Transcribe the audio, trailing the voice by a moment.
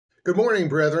Good morning,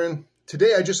 brethren.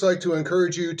 Today I'd just like to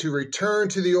encourage you to return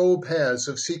to the old paths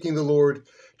of seeking the Lord,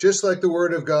 just like the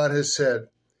Word of God has said.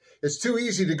 It's too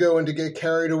easy to go and to get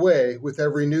carried away with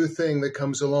every new thing that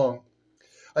comes along.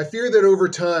 I fear that over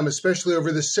time, especially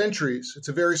over the centuries, it's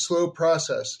a very slow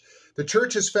process. The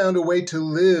church has found a way to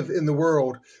live in the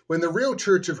world when the real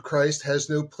church of Christ has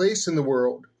no place in the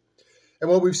world.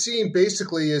 And what we've seen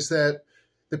basically is that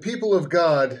the people of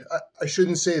God, I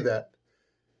shouldn't say that.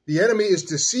 The enemy is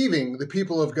deceiving the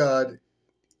people of God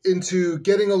into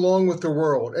getting along with the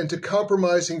world, into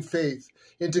compromising faith,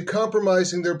 into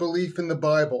compromising their belief in the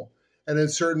Bible and in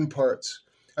certain parts.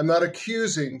 I'm not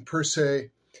accusing, per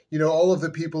se, all of the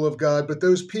people of God, but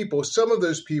those people, some of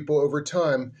those people over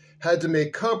time had to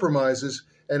make compromises,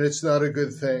 and it's not a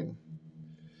good thing.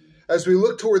 As we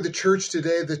look toward the church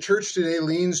today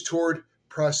leans toward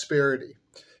prosperity.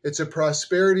 It's a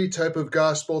prosperity type of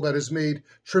gospel that has made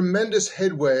tremendous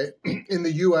headway in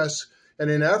the U.S. and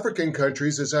in African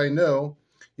countries, as I know.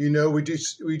 We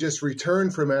just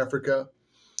returned from Africa.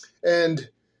 And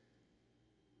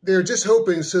they're just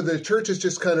hoping, so the church is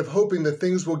just kind of hoping that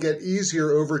things will get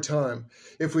easier over time.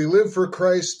 If we live for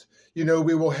Christ, we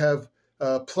will have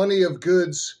plenty of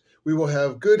goods. We will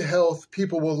have good health.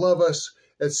 People will love us,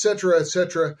 etc.,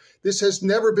 etc. This has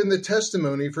never been the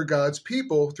testimony for God's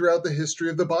people throughout the history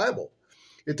of the Bible.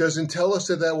 It doesn't tell us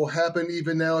that that will happen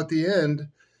even now at the end,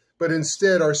 but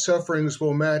instead our sufferings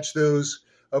will match those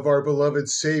of our beloved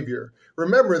Savior.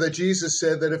 Remember that Jesus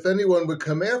said that if anyone would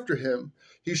come after him,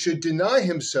 he should deny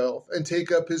himself and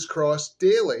take up his cross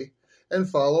daily and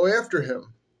follow after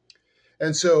him.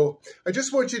 And so I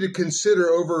just want you to consider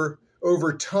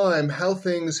over time how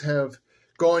things have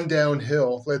gone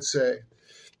downhill, let's say.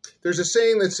 There's a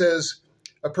saying that says,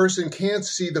 a person can't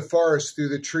see the forest through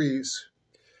the trees.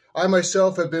 I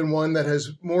myself have been one that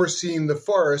has more seen the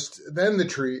forest than the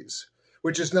trees,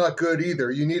 which is not good either.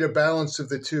 You need a balance of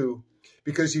the two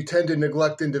because you tend to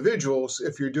neglect individuals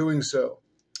if you're doing so.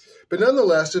 But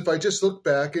nonetheless, if I just look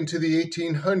back into the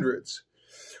 1800s,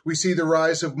 we see the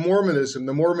rise of Mormonism.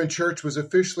 The Mormon Church was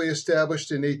officially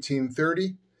established in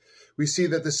 1830. We see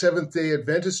that the Seventh-day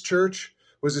Adventist Church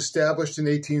was established in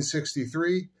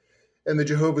 1863, and the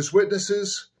Jehovah's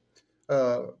Witnesses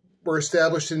were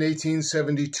established in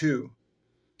 1872.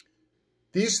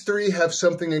 These three have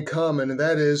something in common, and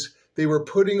that is they were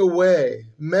putting away,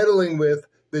 meddling with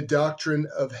the doctrine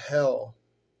of hell.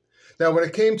 Now, when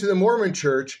it came to the Mormon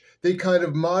Church, they kind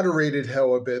of moderated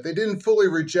hell a bit. They didn't fully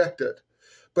reject it,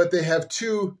 but they have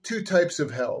two types of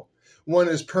hell. One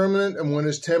is permanent and one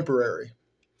is temporary.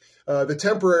 The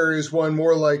temporary is one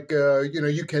more like,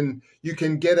 you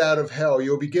can get out of hell.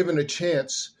 You'll be given a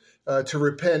chance to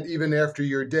repent even after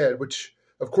you're dead, which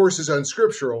of course is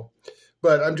unscriptural.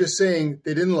 But I'm just saying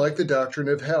they didn't like the doctrine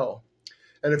of hell.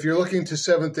 And if you're looking to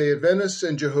Seventh-day Adventists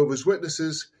and Jehovah's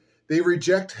Witnesses, they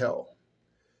reject hell.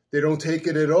 They don't take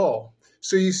it at all.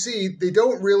 So you see, they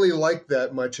don't really like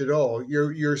that much at all.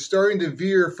 You're starting to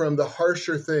veer from the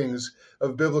harsher things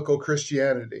of biblical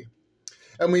Christianity.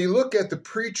 And when you look at the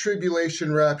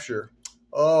pre-tribulation rapture,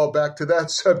 back to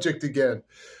that subject again.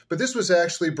 But this was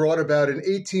actually brought about in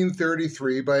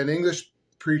 1833 by an English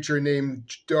preacher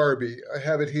named Darby. I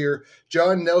have it here,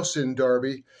 John Nelson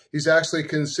Darby. He's actually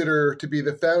considered to be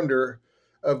the founder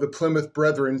of the Plymouth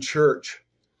Brethren Church.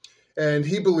 And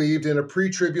he believed in a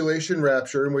pre-tribulation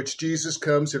rapture in which Jesus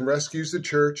comes and rescues the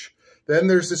church. Then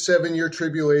there's the 7-year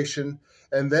tribulation,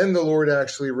 and then the Lord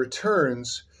actually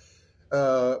returns.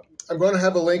 I'm going to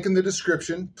have a link in the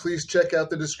description. Please check out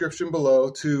the description below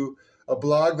to a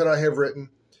blog that I have written.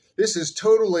 This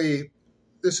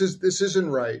isn't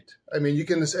right. I mean, you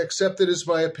can accept it as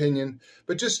my opinion,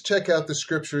 but just check out the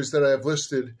scriptures that I have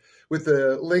listed with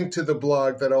the link to the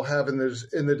blog that I'll have in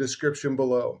the description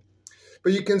below.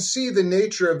 But you can see the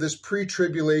nature of this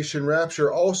pre-tribulation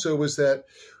rapture also was that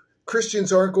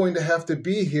Christians aren't going to have to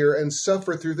be here and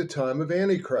suffer through the time of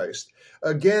Antichrist.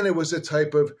 Again, it was a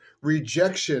type of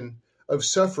rejection of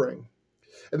suffering.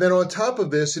 And then on top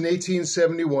of this, in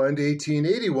 1871 to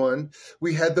 1881,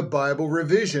 we had the Bible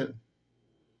revision,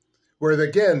 where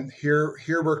again, here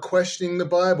we're questioning the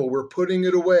Bible, we're putting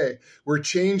it away, we're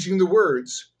changing the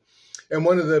words. And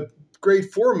one of the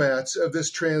great formats of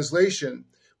this translation,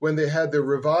 when they had the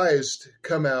revised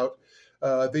come out,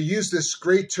 they used this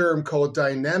great term called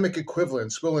dynamic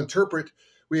equivalence.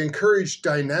 We encourage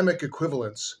dynamic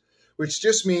equivalence, which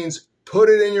just means put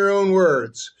it in your own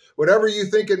words. Whatever you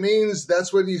think it means,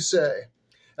 that's what you say.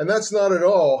 And that's not at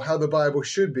all how the Bible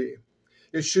should be.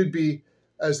 It should be,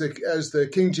 as the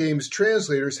King James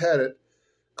translators had it,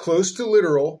 close to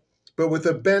literal, but with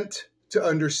a bent to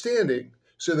understanding,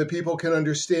 so that people can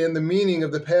understand the meaning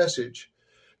of the passage.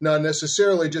 not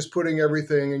necessarily just putting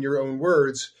everything in your own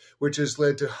words, which has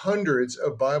led to hundreds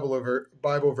of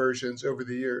Bible versions over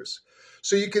the years.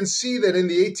 So you can see that in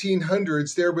the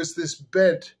 1800s, there was this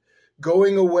bent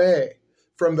going away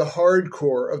from the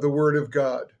hardcore of the Word of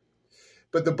God.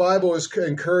 But the Bible is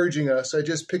encouraging us. I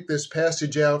just picked this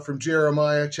passage out from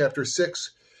Jeremiah chapter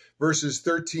 6, verses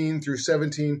 13 through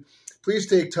 17. Please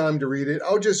take time to read it.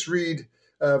 I'll just read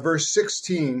verse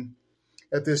 16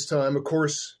 at this time. Of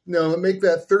course, no, make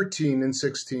that 13 and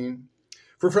 16.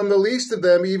 For from the least of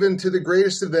them, even to the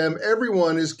greatest of them,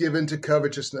 everyone is given to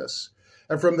covetousness.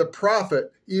 And from the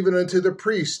prophet, even unto the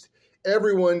priest,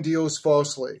 everyone deals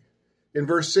falsely. In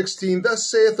verse 16, thus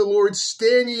saith the Lord,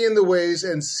 stand ye in the ways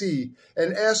and see,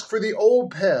 and ask for the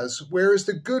old paths, where is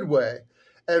the good way,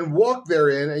 and walk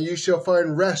therein, and ye shall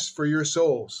find rest for your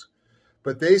souls.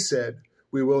 But they said,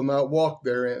 we will not walk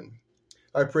therein.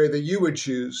 I pray that you would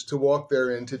choose to walk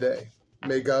therein today.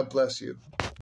 May God bless you.